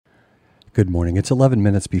Good morning. It's 11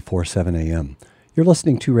 minutes before 7 a.m. You're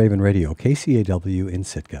listening to Raven Radio, KCAW in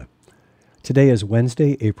Sitka. Today is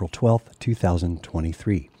Wednesday, April 12th,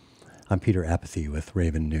 2023. I'm Peter Apathy with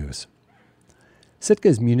Raven News.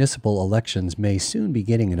 Sitka's municipal elections may soon be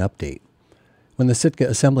getting an update. When the Sitka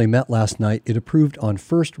Assembly met last night, it approved on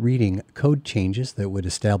first reading code changes that would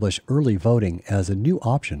establish early voting as a new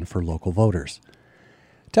option for local voters.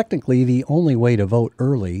 Technically, the only way to vote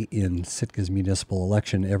early in Sitka's municipal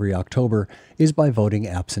election every October is by voting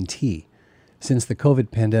absentee. Since the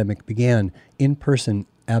COVID pandemic began, in-person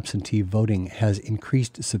absentee voting has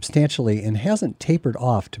increased substantially and hasn't tapered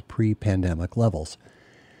off to pre-pandemic levels.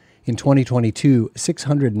 In 2022,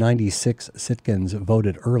 696 Sitkans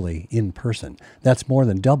voted early in person. That's more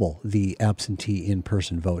than double the absentee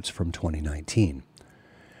in-person votes from 2019.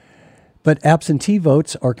 But absentee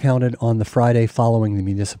votes are counted on the Friday following the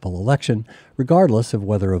municipal election, regardless of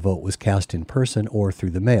whether a vote was cast in person or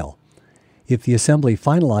through the mail. If the Assembly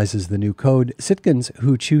finalizes the new code, Sitkans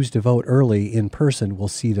who choose to vote early in person will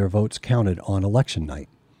see their votes counted on election night.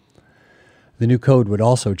 The new code would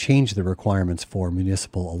also change the requirements for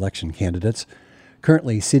municipal election candidates.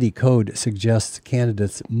 Currently, City Code suggests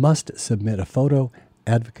candidates must submit a photo,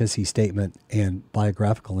 advocacy statement, and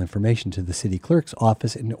biographical information to the city clerk's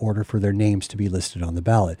office in order for their names to be listed on the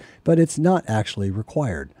ballot, but it's not actually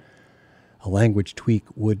required. A language tweak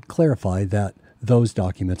would clarify that those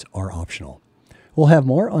documents are optional. We'll have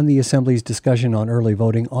more on the Assembly's discussion on early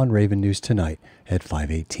voting on Raven News tonight at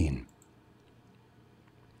 5:18.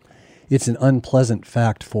 It's an unpleasant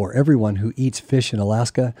fact for everyone who eats fish in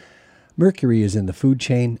Alaska. Mercury is in the food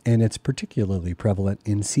chain, and it's particularly prevalent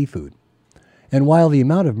in seafood. And while the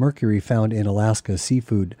amount of mercury found in Alaska's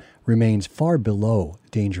seafood remains far below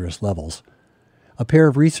dangerous levels, a pair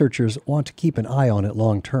of researchers want to keep an eye on it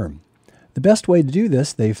long term. The best way to do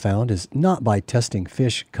this, they've found, is not by testing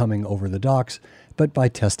fish coming over the docks, but by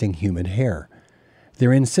testing human hair.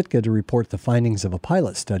 They're in Sitka to report the findings of a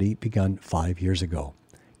pilot study begun 5 years ago.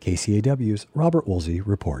 KCAW's Robert Woolsey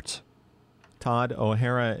reports. Todd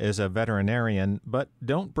O'Hara is a veterinarian, but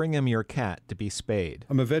don't bring him your cat to be spayed.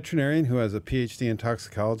 I'm a veterinarian who has a PhD in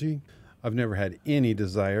toxicology. I've never had any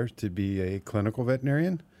desire to be a clinical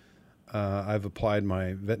veterinarian. I've applied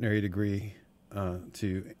my veterinary degree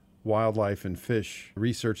to wildlife and fish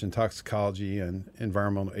research in toxicology and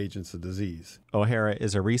environmental agents of disease. O'Hara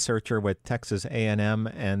is a researcher with Texas A&M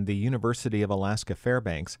and the University of Alaska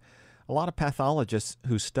Fairbanks. A lot of pathologists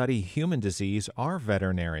who study human disease are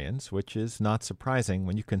veterinarians, which is not surprising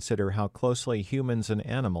when you consider how closely humans and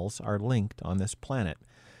animals are linked on this planet.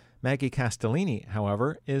 Maggie Castellini,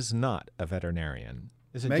 however, is not a veterinarian.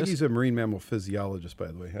 Maggie's a marine mammal physiologist, by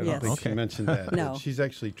the way. I don't think she mentioned that. No. She's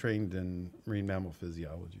actually trained in marine mammal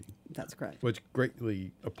physiology. That's correct. Which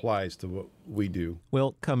greatly applies to what we do.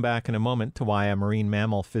 We'll come back in a moment to why a marine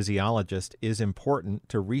mammal physiologist is important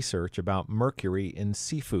to research about mercury in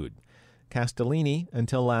seafood. Castellini,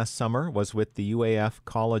 until last summer, was with the UAF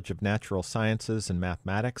College of Natural Sciences and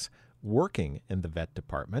Mathematics, working in the vet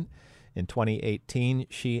department. In 2018,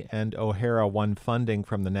 she and O'Hara won funding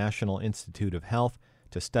from the National Institute of Health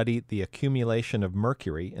to study the accumulation of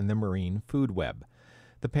mercury in the marine food web.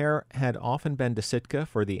 The pair had often been to Sitka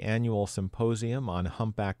for the annual symposium on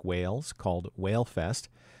humpback whales called WhaleFest,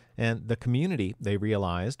 and the community, they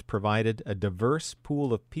realized, provided a diverse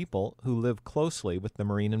pool of people who live closely with the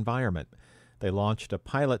marine environment. They launched a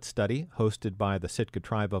pilot study hosted by the Sitka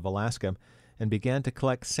Tribe of Alaska and began to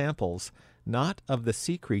collect samples not of the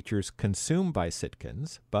sea creatures consumed by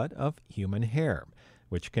Sitkans, but of human hair,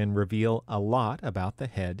 which can reveal a lot about the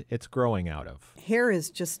head it's growing out of. Hair is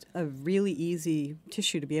just a really easy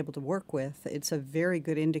tissue to be able to work with. It's a very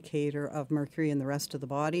good indicator of mercury in the rest of the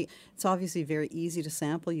body. It's obviously very easy to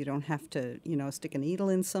sample. You don't have to, stick a needle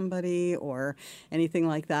in somebody or anything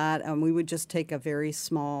like that. We would just take a very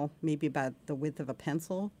small, maybe about the width of a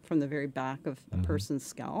pencil from the very back of a person's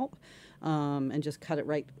scalp. And just cut it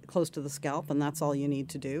right close to the scalp, and that's all you need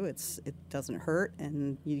to do. It doesn't hurt,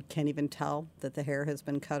 and you can't even tell that the hair has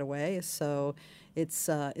been cut away. So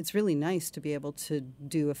it's really nice to be able to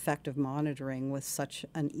do effective monitoring with such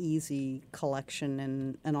an easy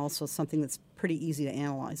collection and also something that's pretty easy to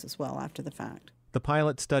analyze as well after the fact. The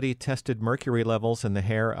pilot study tested mercury levels in the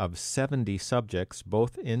hair of 70 subjects,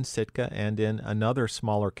 both in Sitka and in another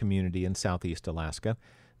smaller community in southeast Alaska.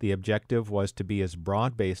 The objective was to be as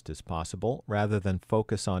broad-based as possible rather than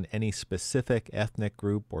focus on any specific ethnic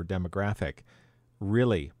group or demographic.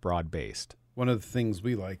 Really broad-based. One of the things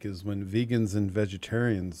we like is when vegans and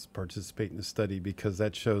vegetarians participate in the study because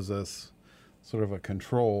that shows us sort of a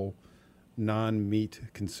control non-meat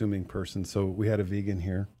consuming person. So we had a vegan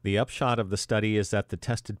here. The upshot of the study is that the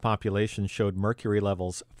tested population showed mercury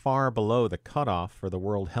levels far below the cutoff for the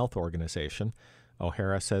World Health Organization.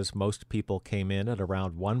 O'Hara says most people came in at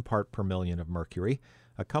around 1 part per million of mercury.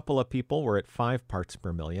 A couple of people were at 5 parts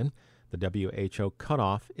per million. The WHO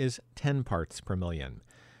cutoff is 10 parts per million.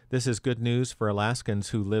 This is good news for Alaskans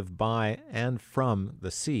who live by and from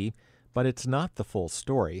the sea, but it's not the full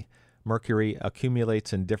story. Mercury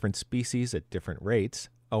accumulates in different species at different rates.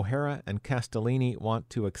 O'Hara and Castellini want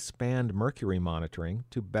to expand mercury monitoring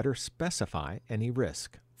to better specify any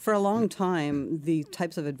risk. For a long time, the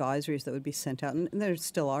types of advisories that would be sent out, and there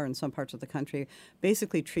still are in some parts of the country,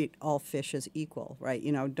 basically treat all fish as equal, right?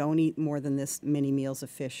 Don't eat more than this many meals of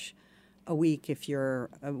fish a week if you're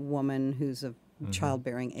a woman who's of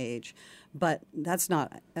childbearing age. But that's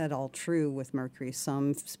not at all true with mercury.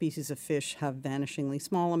 Some species of fish have vanishingly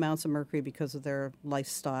small amounts of mercury because of their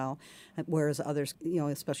lifestyle, whereas others,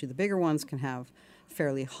 especially the bigger ones, can have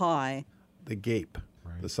fairly high. The gape,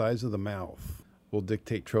 the size of the mouth, will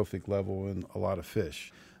dictate trophic level in a lot of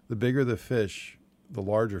fish. The bigger the fish, the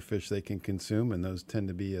larger fish they can consume, and those tend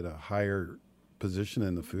to be at a higher position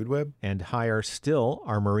in the food web. And higher still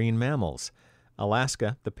are marine mammals.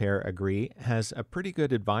 Alaska, the pair agree, has a pretty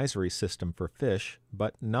good advisory system for fish,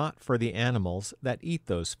 but not for the animals that eat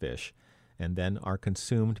those fish and then are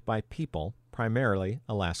consumed by people, primarily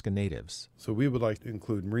Alaska natives. So we would like to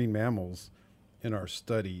include marine mammals in our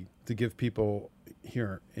study to give people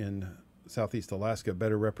here in Southeast Alaska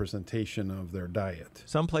better representation of their diet.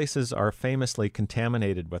 Some places are famously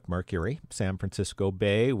contaminated with mercury. San Francisco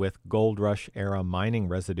Bay with Gold Rush-era mining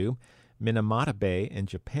residue, Minamata Bay in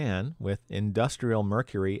Japan with industrial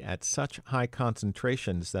mercury at such high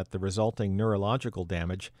concentrations that the resulting neurological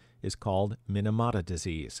damage is called Minamata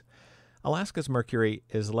disease. Alaska's mercury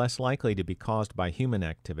is less likely to be caused by human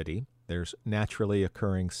activity. There's naturally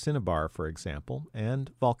occurring cinnabar, for example,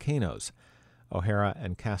 and volcanoes. O'Hara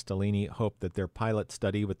and Castellini hope that their pilot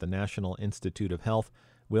study with the National Institute of Health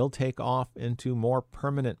will take off into more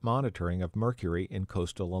permanent monitoring of mercury in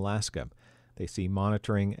coastal Alaska. They see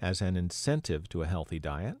monitoring as an incentive to a healthy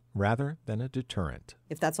diet rather than a deterrent.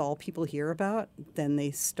 If that's all people hear about, then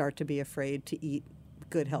they start to be afraid to eat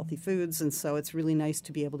good, healthy foods. And so it's really nice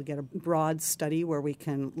to be able to get a broad study where we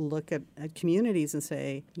can look at communities and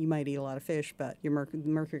say, you might eat a lot of fish, but your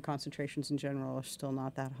mercury concentrations in general are still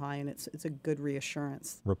not that high, and it's a good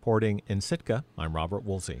reassurance. Reporting in Sitka, I'm Robert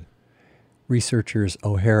Woolsey. Researchers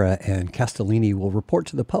O'Hara and Castellini will report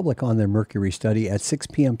to the public on their mercury study at 6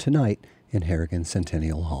 p.m. tonight in Harrigan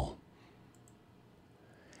Centennial Hall.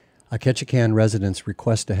 A Ketchikan resident's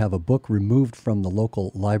request to have a book removed from the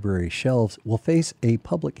local library shelves will face a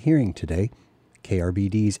public hearing today.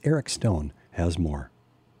 KRBD's Eric Stone has more.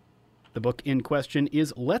 The book in question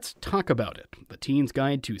is Let's Talk About It, The Teen's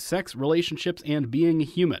Guide to Sex, Relationships, and Being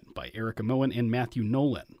Human by Erica Moen and Matthew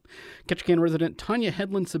Nolan. Ketchikan resident Tanya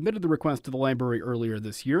Hedlund submitted the request to the library earlier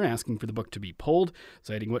this year, asking for the book to be pulled,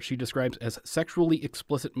 citing what she describes as sexually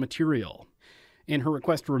explicit material. In her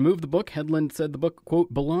request to remove the book, Hedlund said the book,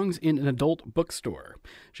 quote, belongs in an adult bookstore.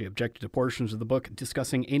 She objected to portions of the book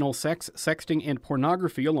discussing anal sex, sexting, and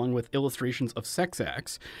pornography, along with illustrations of sex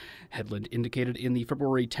acts. Hedlund indicated in the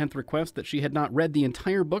February 10th request that she had not read the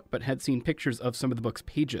entire book, but had seen pictures of some of the book's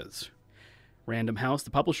pages. Random House,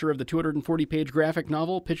 the publisher of the 240-page graphic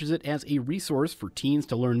novel, pitches it as a resource for teens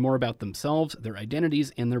to learn more about themselves, their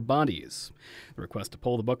identities, and their bodies. The request to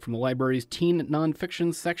pull the book from the library's teen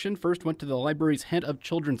nonfiction section first went to the library's head of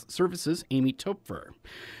children's services, Amy Topfer.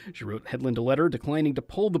 She wrote Hedlund a letter declining to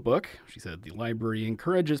pull the book. She said the library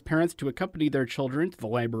encourages parents to accompany their children to the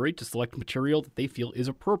library to select material that they feel is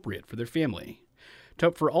appropriate for their family.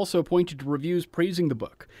 Topfer also pointed to reviews praising the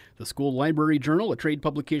book. The School Library Journal, a trade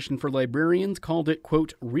publication for librarians, called it,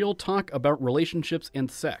 quote, real talk about relationships and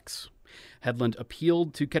sex. Hedlund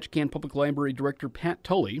appealed to Ketchikan Public Library Director Pat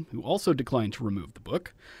Tully, who also declined to remove the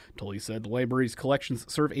book. Tully said the library's collections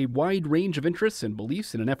serve a wide range of interests and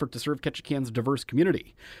beliefs in an effort to serve Ketchikan's diverse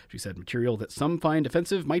community. She said material that some find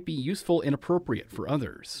offensive might be useful and appropriate for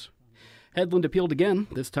others. Hedlund appealed again,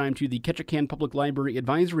 this time to the Ketchikan Public Library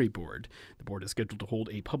Advisory Board. The board is scheduled to hold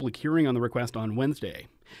a public hearing on the request on Wednesday.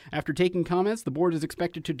 After taking comments, the board is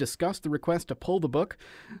expected to discuss the request to pull the book.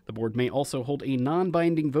 The board may also hold a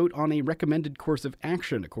non-binding vote on a recommended course of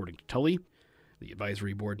action, according to Tully. The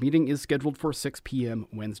advisory board meeting is scheduled for 6 p.m.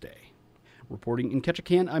 Wednesday. Reporting in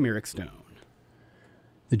Ketchikan, I'm Eric Stone.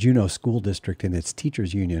 The Juneau School District and its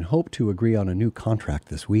teachers union hope to agree on a new contract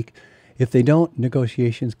this week. If they don't,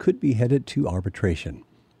 negotiations could be headed to arbitration.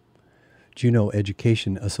 Juneau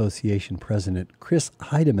Education Association President Chris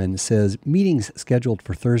Heidemann says meetings scheduled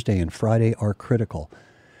for Thursday and Friday are critical.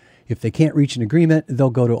 If they can't reach an agreement, they'll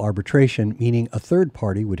go to arbitration, meaning a third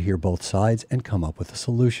party would hear both sides and come up with a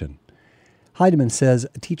solution. Heidemann says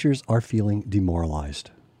teachers are feeling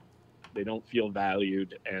demoralized. They don't feel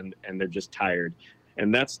valued, and they're just tired.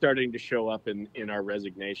 And that's starting to show up in our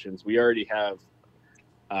resignations. We already have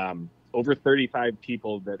over 35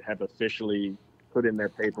 people that have officially put in their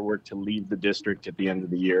paperwork to leave the district at the end of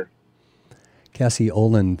the year. Cassie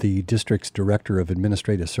Olin, the district's Director of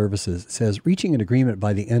Administrative Services, says reaching an agreement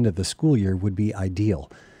by the end of the school year would be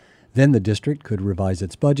ideal. Then the district could revise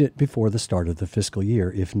its budget before the start of the fiscal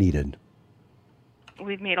year if needed.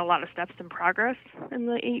 We've made a lot of steps in progress in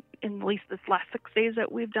at least this last 6 days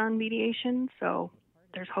that we've done mediation. So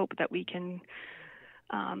there's hope that we can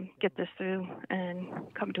get this through and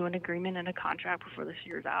come to an agreement and a contract before this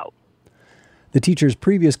year's out. The teacher's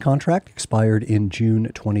previous contract expired in June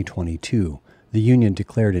 2022. The union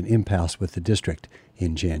declared an impasse with the district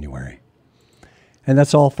in January. And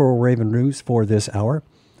that's all for Raven News for this hour.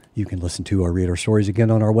 You can listen to or read our stories again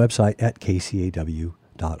on our website at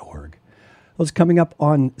kcaw.org. What's coming up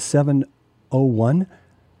on 7:01?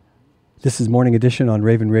 This is Morning Edition on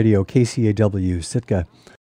Raven Radio, KCAW Sitka.